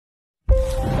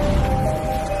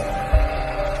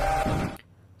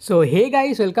So hey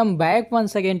guys, welcome back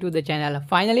once again to the channel.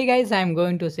 Finally guys, I am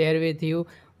going to share with you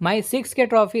my 6K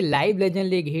trophy live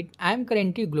legend league hit. I am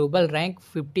currently global rank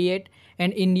 58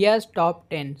 and India's top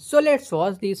 10. So let's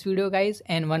watch this video guys.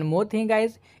 And one more thing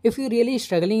guys, if you're really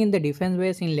struggling in the defense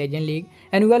base in legend league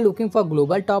and you are looking for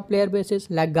global top player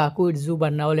bases like Gaku, Itzu,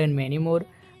 Barnaul and many more,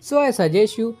 so I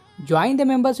suggest you join the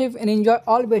membership and enjoy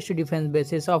all best defense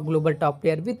bases of global top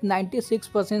player with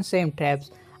 96% same traps.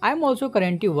 I am also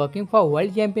currently working for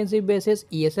World Championship bases,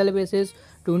 ESL bases,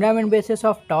 tournament bases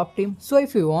of top team. So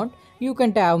if you want, you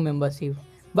can have membership.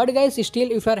 But guys,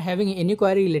 still if you are having any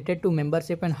query related to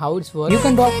membership and how it's work, you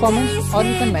can drop comments or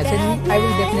you can message me. I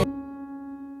will definitely.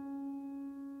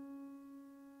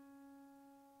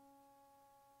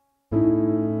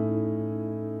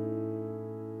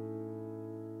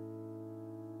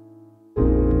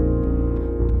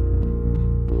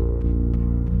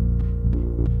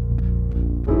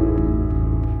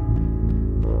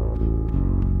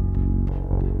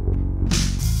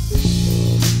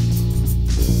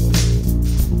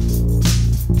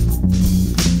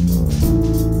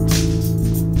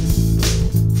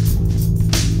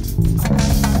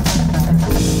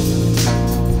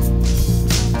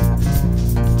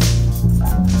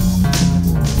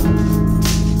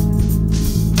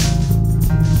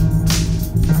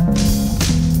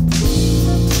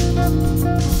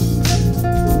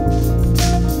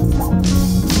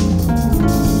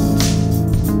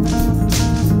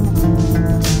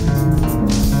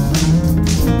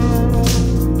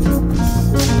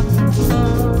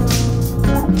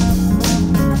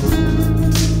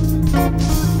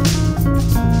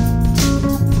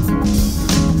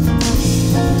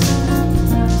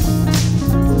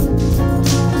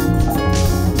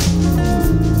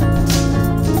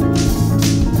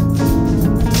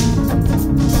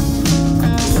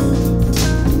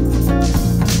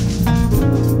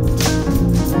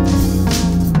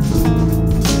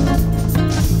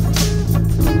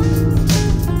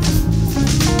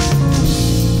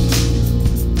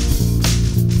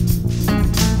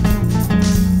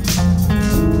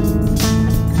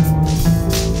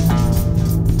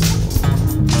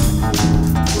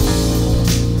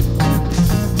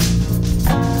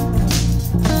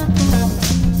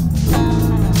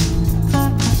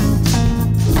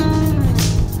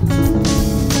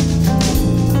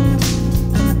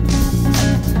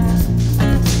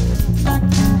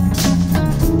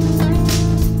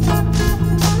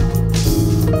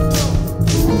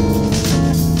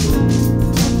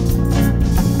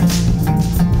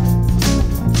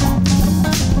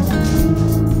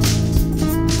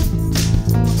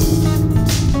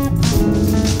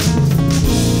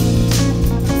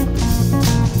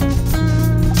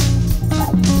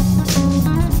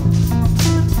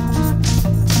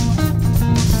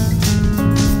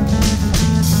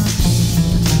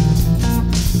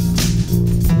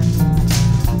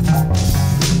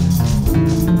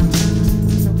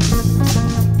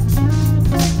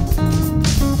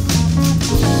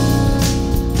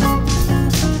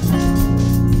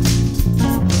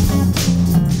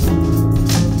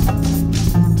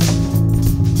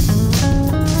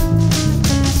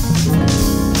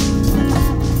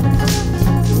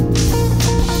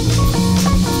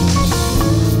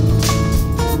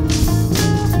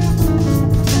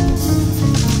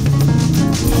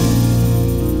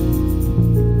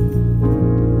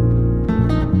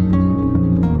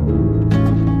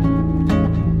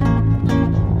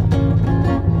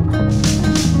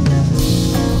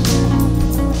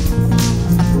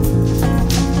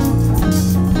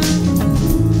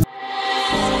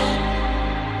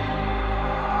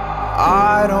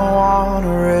 I don't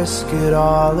wanna risk it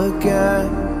all again,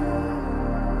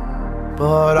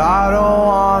 but I don't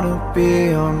wanna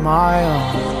be on my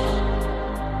own.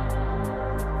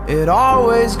 It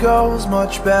always goes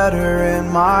much better in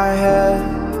my head,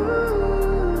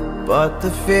 but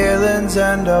the feelings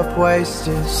end up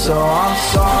wasted. So I'm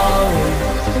sorry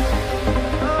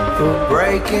for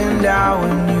breaking down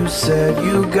when you said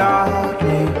you got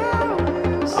me.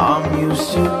 I'm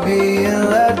used to being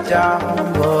let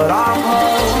down, but I'm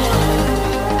hoping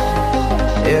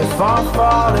if I'm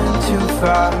falling too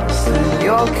fast, then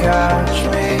you'll catch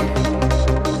me.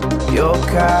 You'll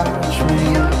catch me.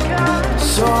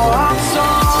 So I'm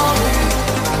sorry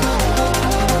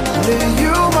that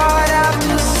you might have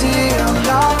to see I'm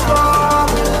not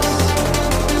flawless.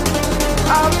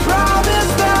 I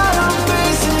promise that I'm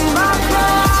facing my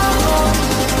problems.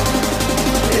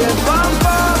 If I'm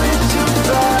falling too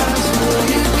fast, will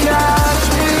you catch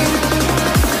me?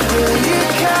 Will you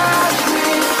catch me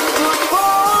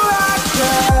before I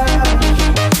crash?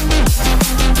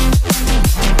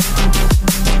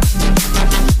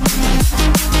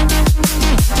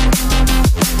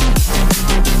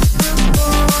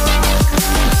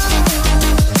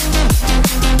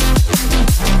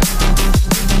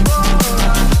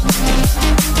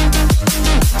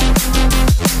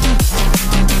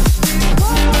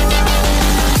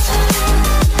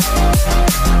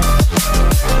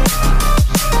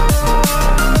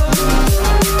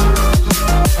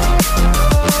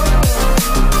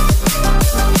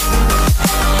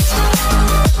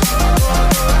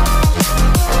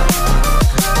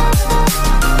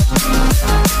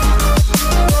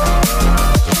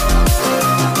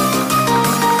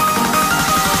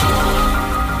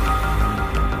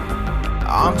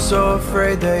 I'm so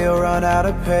afraid that you'll run out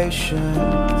of patience.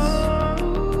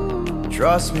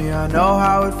 Trust me, I know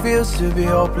how it feels to be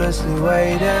hopelessly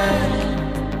waiting.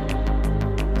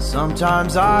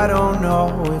 Sometimes I don't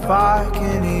know if I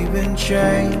can even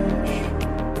change,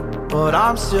 but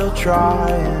I'm still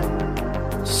trying.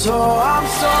 So I'm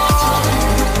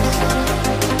sorry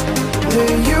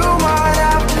that you might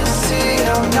have to see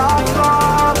I'm not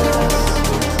flawless.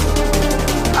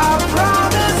 I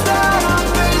promise that I'm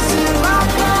facing my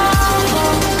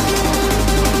problems.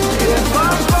 If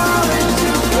I'm falling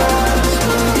too fast,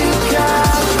 will you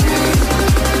catch me?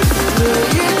 Will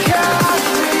you catch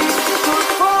me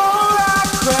before I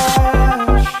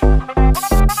crash?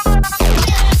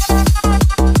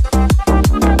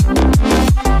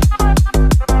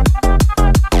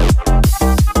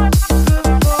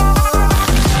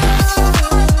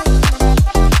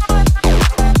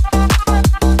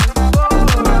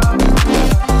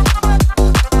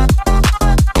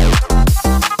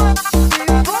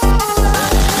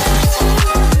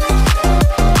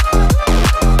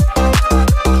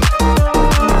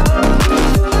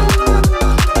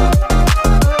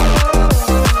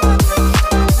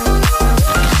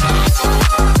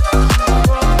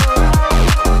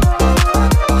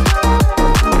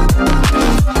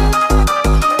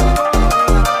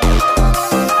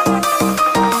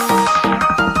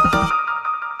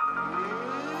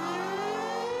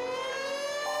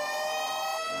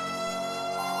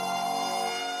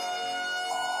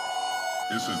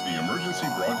 This is the emergency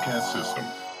broadcast system.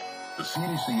 The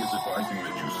CDC is advising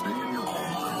that you stay in your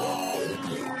home throughout all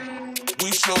day.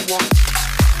 We show up.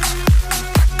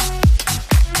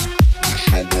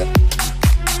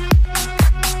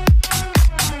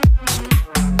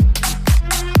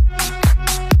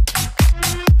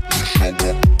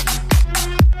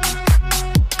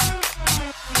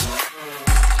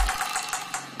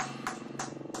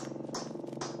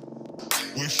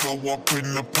 We show up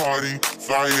in the party,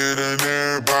 flyer than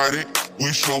everybody.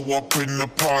 We show up in the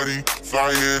party,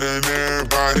 flyer than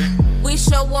everybody. We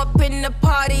show up in the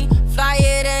party,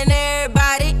 flyer than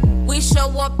everybody. We show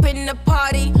up in the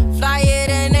party, flyer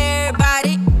than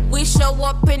everybody. We show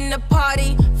up in the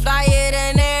party, flyer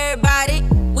than everybody.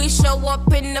 We show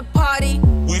up in the party.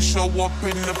 We show up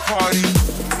in the party.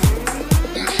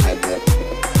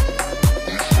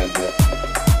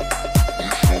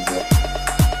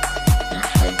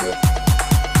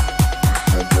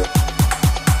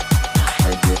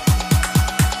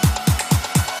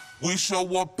 We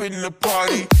show up in the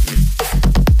party.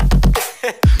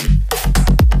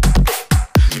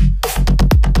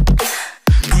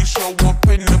 We show up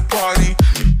in the party.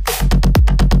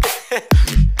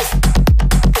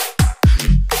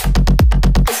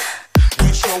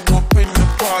 We show up in the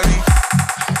party.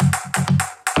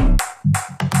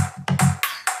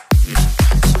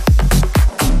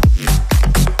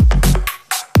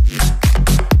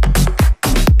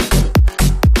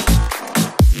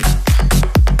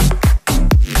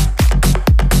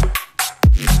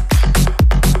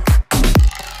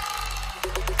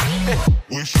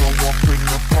 We show up in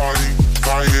the party,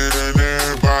 flyer than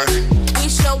everybody. We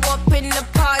show up in the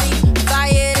party,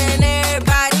 flyer than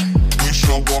everybody. We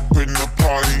show up in the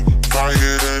party,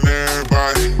 flyer than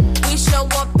everybody. We show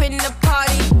up in the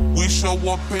party. We show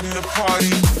up in the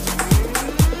party.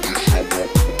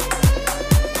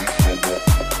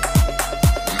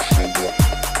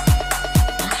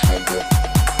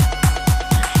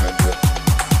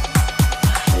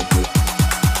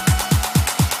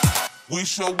 We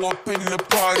show up in the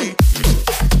party.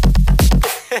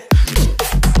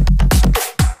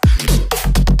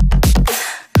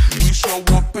 We show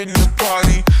up in the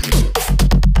party.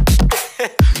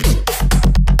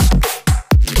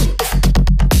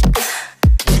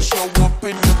 We show up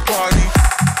in the party.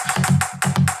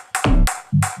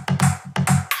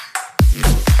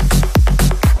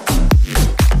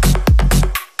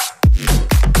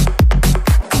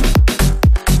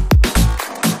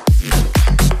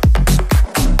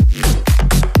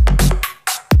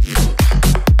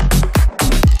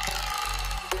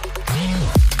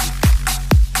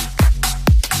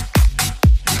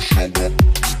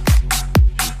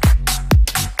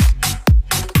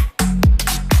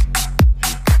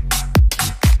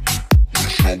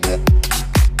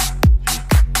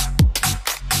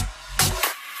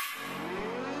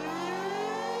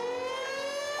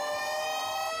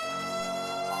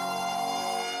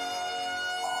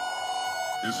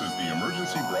 This is the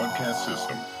emergency broadcast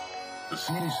system. The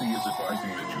CDC is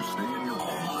advising that you stay in your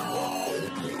home throughout all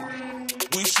day.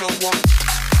 We show up.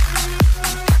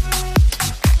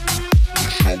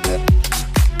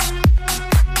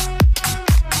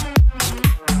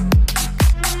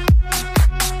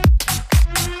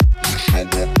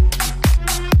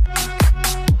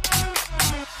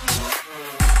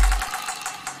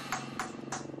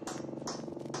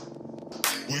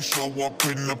 show up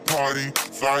in the party,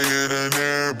 flyer than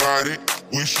everybody.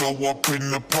 We show up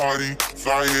in the party,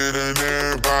 flyer than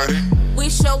everybody. We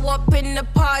show up in the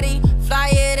party,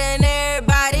 flyer than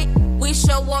everybody. We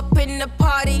show up in the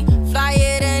party,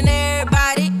 flyer than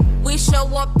everybody. We show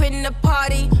up in the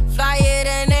party, flyer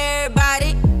than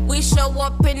everybody. We show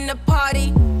up in the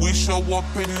party. We show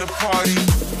up in the party.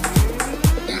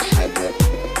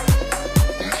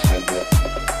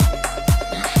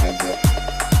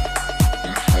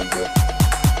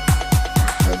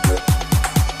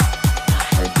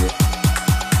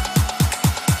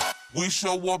 We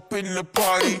show up in the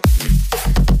party.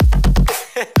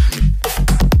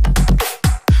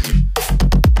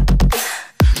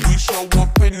 We show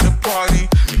up in the party.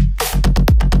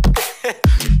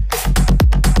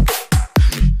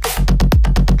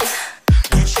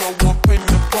 We show up in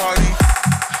the party.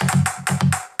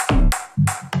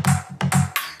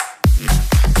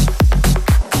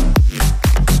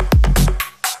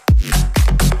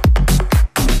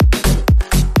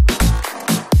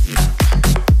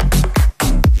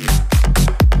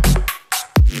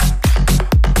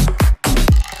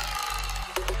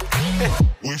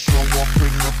 We show up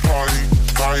in the party,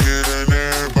 flyer than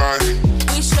everybody.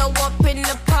 We show up in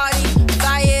the party,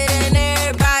 flyer than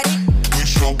everybody. We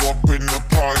show up in the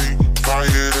party,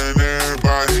 flyer than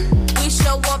everybody. We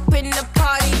show up in the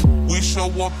party. We show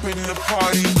up in the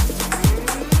party.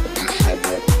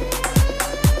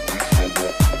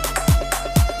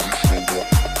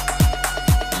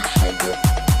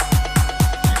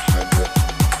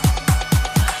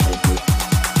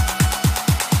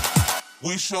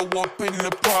 We show up in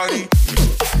the party.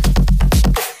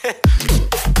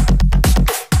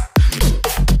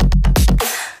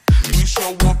 We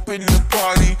show up in the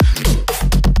party.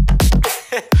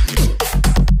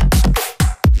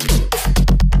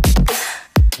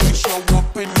 We show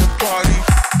up in the party.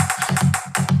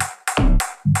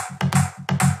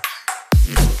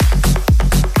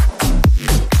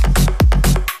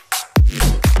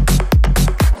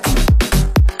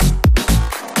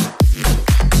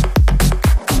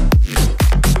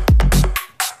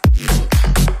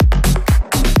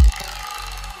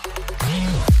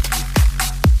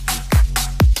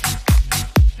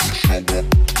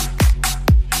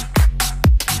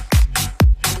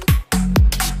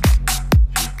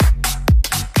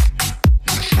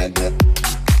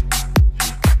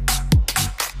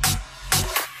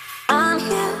 I'm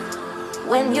here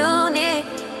when you need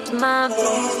my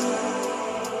voice.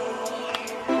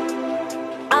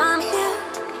 I'm here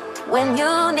when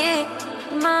you need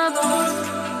my voice.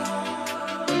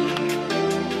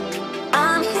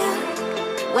 I'm here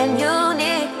when you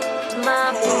need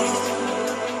my voice.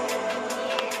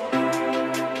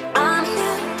 I'm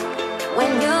here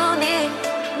when you need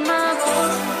my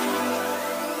voice.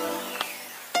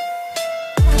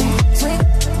 Sweet.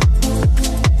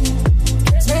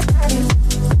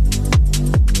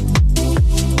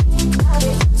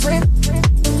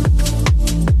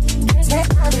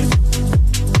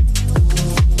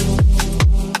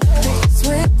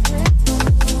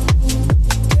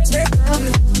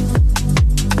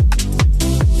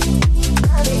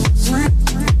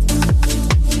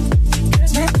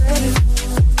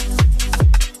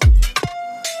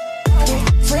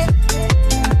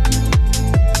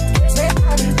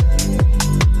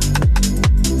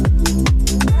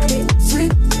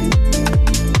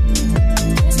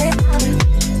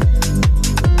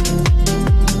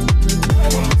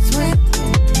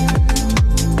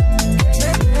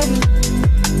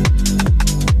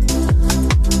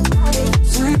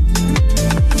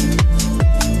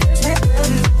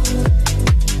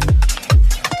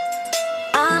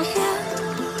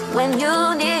 When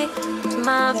you need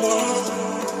my voice,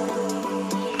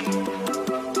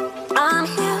 I'm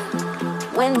here.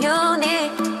 When you need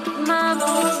my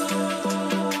voice,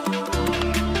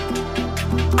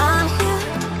 I'm here.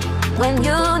 When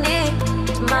you need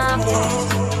my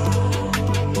voice,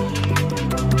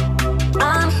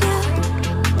 I'm here.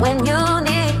 When you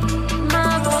need my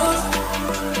voice.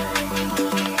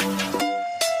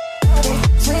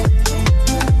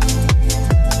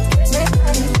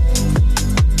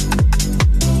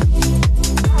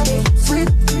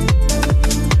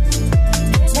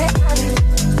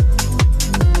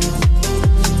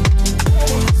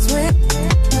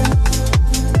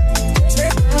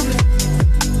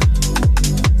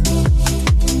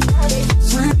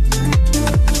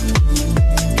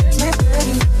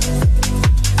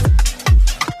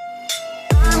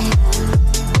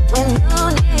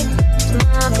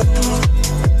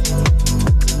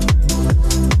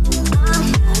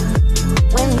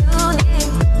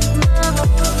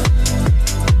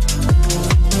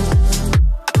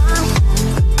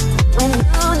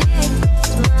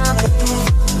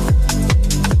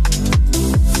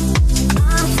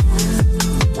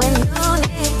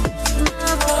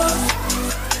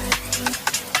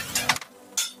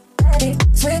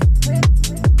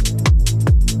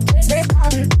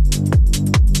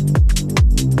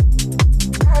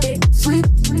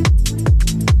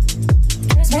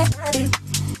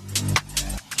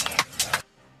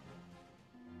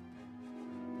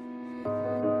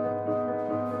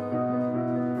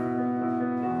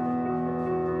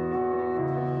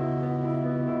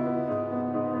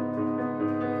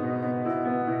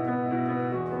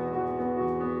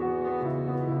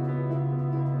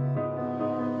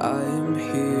 I'm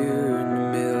here in the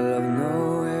middle of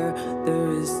nowhere.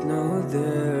 There is no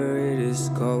there, it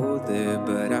is cold there,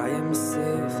 but I am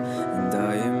safe and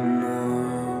I am warm.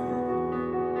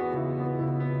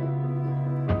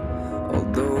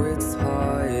 Although it's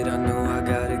hard, I know I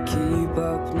gotta keep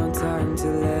up. No time to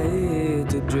lay,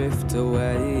 to drift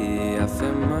away. I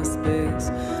find my space,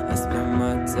 I spend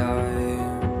my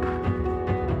time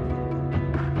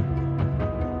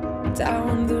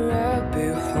down the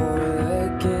rabbit hole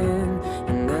again.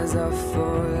 And as I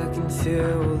fall, I can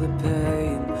feel the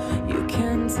pain. You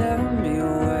can't tell me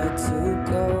where to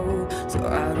go, so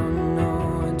I don't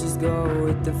know, I just go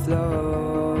with the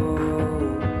flow.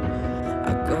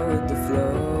 I go with the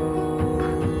flow.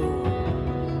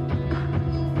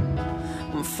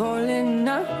 I'm falling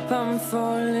up, I'm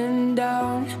falling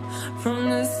down, from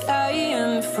the sky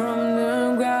and from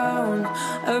the ground.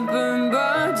 Up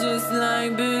above just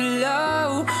like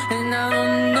below, and I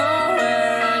don't know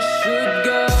where I should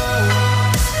go.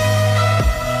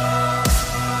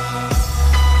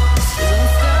 'Cause I'm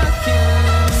stuck in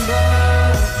limbo.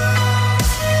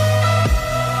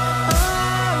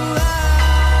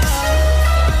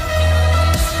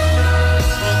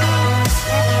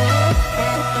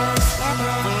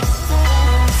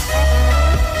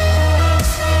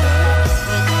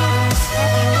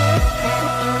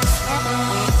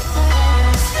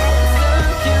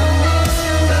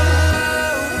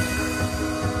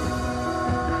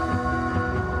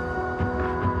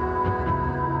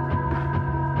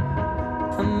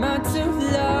 I'm out of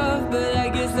love, but I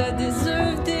guess I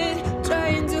deserved it.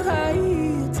 Trying to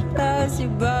hide, to pass you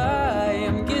by.